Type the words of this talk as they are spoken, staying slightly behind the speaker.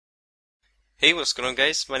Hey, what's going on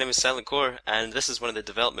guys? My name is Silent Core and this is one of the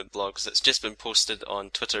development blogs that's just been posted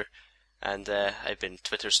on Twitter, and I've been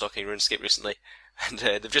Twitter stalking RuneScape recently, and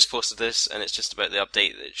they've just posted this and it's just about the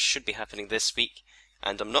update that should be happening this week,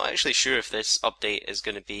 and I'm not actually sure if this update is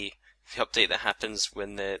going to be the update that happens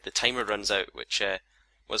when the timer runs out, which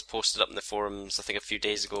was posted up in the forums I think a few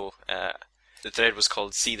days ago. The thread was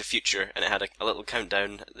called See the Future, and it had a little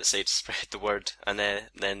countdown that said spread the word, and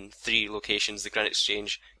then three locations: the Grand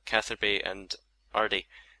Exchange, Catherby, and Ardey.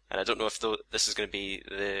 And I don't know if this is going to be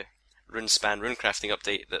the Runespan Runecrafting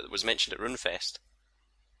update that was mentioned at Runefest.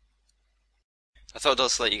 I thought I'd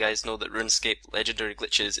also let you guys know that RuneScape Legendary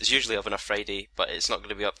Glitches is usually up on a Friday, but it's not going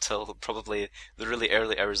to be up till probably the really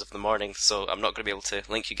early hours of the morning, so I'm not going to be able to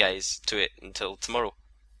link you guys to it until tomorrow.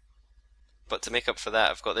 But to make up for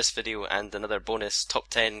that, I've got this video and another bonus top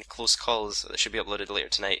 10 close calls that should be uploaded later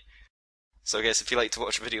tonight. So I guess if you like to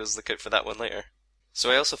watch videos, look out for that one later.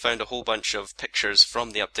 So I also found a whole bunch of pictures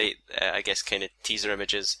from the update, I guess kind of teaser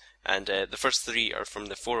images, and the first three are from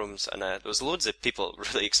the forums, and there was loads of people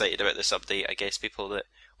really excited about this update. I guess people that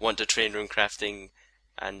want to train runecrafting,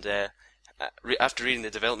 and after reading the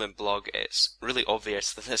development blog, it's really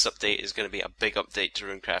obvious that this update is going to be a big update to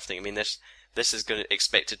runecrafting. I mean, this is going to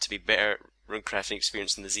expected to be better runecrafting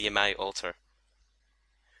experience than the ZMI altar.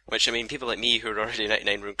 Which, I mean, people like me who are already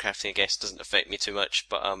 99 runecrafting, I guess, doesn't affect me too much,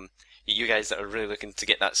 but you guys that are really looking to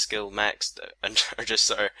get that skill maxed and are just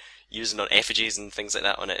sort of using on effigies and things like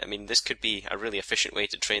that on it, I mean, this could be a really efficient way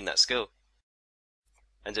to train that skill.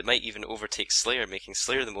 And it might even overtake Slayer, making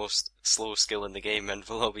Slayer the most slow skill in the game, and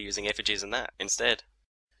we'll all be using effigies in that instead.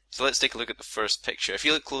 So let's take a look at the first picture. If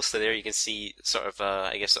you look closely there, you can see sort of,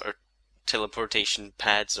 I guess, sort of teleportation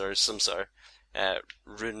pads or some sort of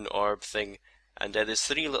rune orb thing, and there's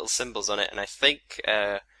three little symbols on it, and I think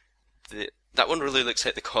that one really looks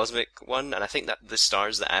like the cosmic one, and I think that the star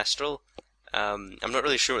is the astral. I'm not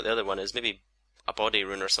really sure what the other one is, maybe a body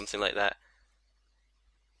rune or something like that.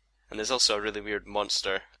 And there's also a really weird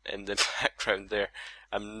monster in the background there.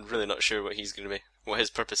 I'm really not sure what he's going to be, what his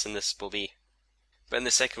purpose in this will be. But in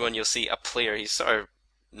the second one you'll see a player, he's sort of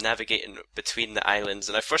navigating between the islands,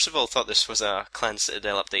 and I first of all thought this was a Clan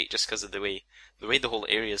Citadel update just because of the way the whole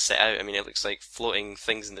area is set out. I mean, it looks like floating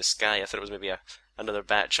things in the sky. I thought it was maybe another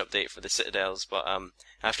batch update for the Citadels, but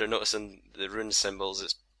after noticing the rune symbols,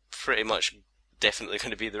 it's pretty much definitely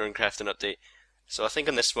going to be the Runecrafting update. So I think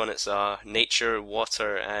on this one it's nature,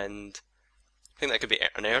 water, and I think that could be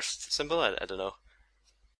an earth symbol, I don't know.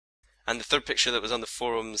 And the third picture that was on the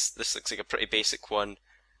forums, this looks like a pretty basic one.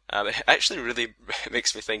 It actually really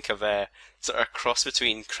makes me think of sort of a cross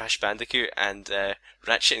between Crash Bandicoot and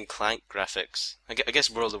Ratchet and Clank graphics. I guess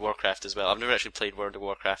World of Warcraft as well. I've never actually played World of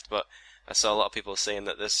Warcraft, but I saw a lot of people saying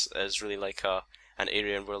that this is really like an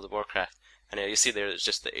area in World of Warcraft. And you see there it's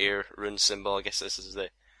just the air rune symbol. I guess this is the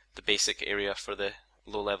basic area for the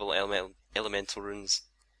low-level elemental runes.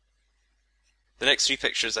 The next three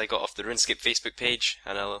pictures I got off the RuneScape Facebook page,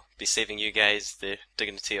 and I'll be saving you guys the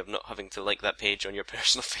dignity of not having to like that page on your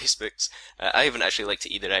personal Facebooks. I haven't actually liked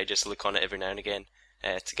it either, I just look on it every now and again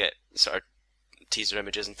to get sort of teaser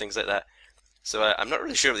images and things like that. So I'm not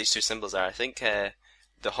really sure what these two symbols are. I think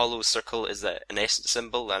the hollow circle is an essence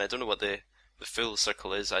symbol, and I don't know what the full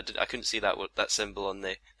circle is. I couldn't see that symbol on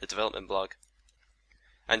the development blog.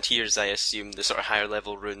 And here's, I assume, the sort of higher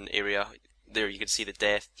level rune area. There you can see the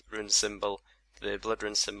death rune symbol, the blood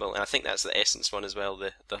rune symbol, and I think that's the essence one as well,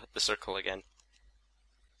 the circle again.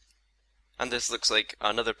 And this looks like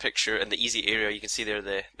another picture in the easy area. You can see there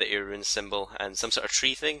the air rune symbol and some sort of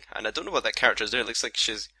tree thing, and I don't know what that character is doing. It looks like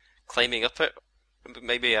she's climbing up it,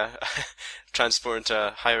 maybe transport into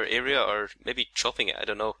a higher area, or maybe chopping it, I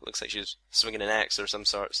don't know. It looks like she's swinging an axe or some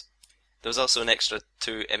sorts. There was also an extra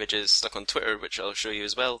two images stuck on Twitter, which I'll show you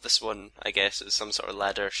as well. This one, I guess, is some sort of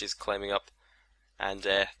ladder she's climbing up. And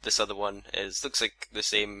this other one looks like the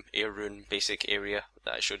same air rune basic area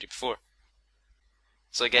that I showed you before.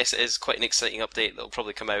 So I guess it is quite an exciting update that'll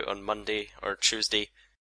probably come out on Monday or Tuesday.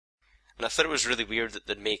 And I thought it was really weird that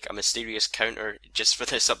they'd make a mysterious counter just for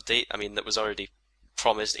this update. I mean, that was already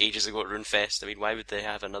promised ages ago at Runefest. I mean, why would they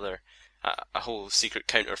have a whole secret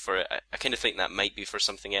counter for it? I kind of think that might be for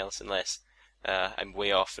something else, unless I'm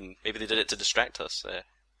way off and maybe they did it to distract us.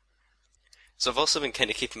 So I've also been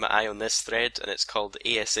kind of keeping my eye on this thread, and it's called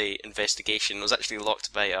ASA Investigation. It was actually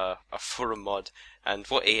locked by a forum mod, and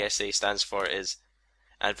what ASA stands for is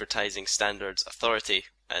Advertising Standards Authority,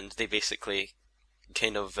 and they basically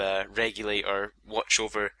kind of regulate or watch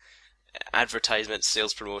over advertisements,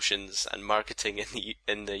 sales promotions, and marketing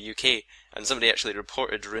in the UK. And somebody actually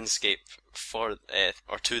reported RuneScape for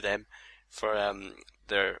or to them for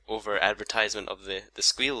their over advertisement of the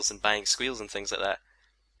squeals and buying squeals and things like that.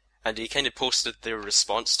 And he kind of posted their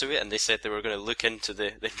response to it, and they said they were going to look into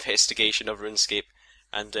the investigation of RuneScape.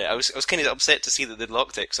 And I was kind of upset to see that they'd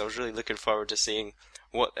locked it, because I was really looking forward to seeing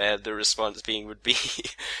what their response would be.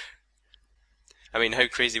 I mean, how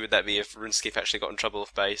crazy would that be if RuneScape actually got in trouble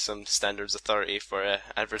by some standards authority for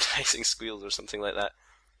advertising squeals or something like that?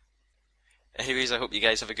 Anyways, I hope you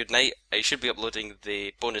guys have a good night. I should be uploading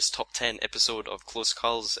the bonus top 10 episode of Close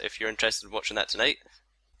Calls if you're interested in watching that tonight.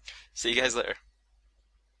 See you guys later.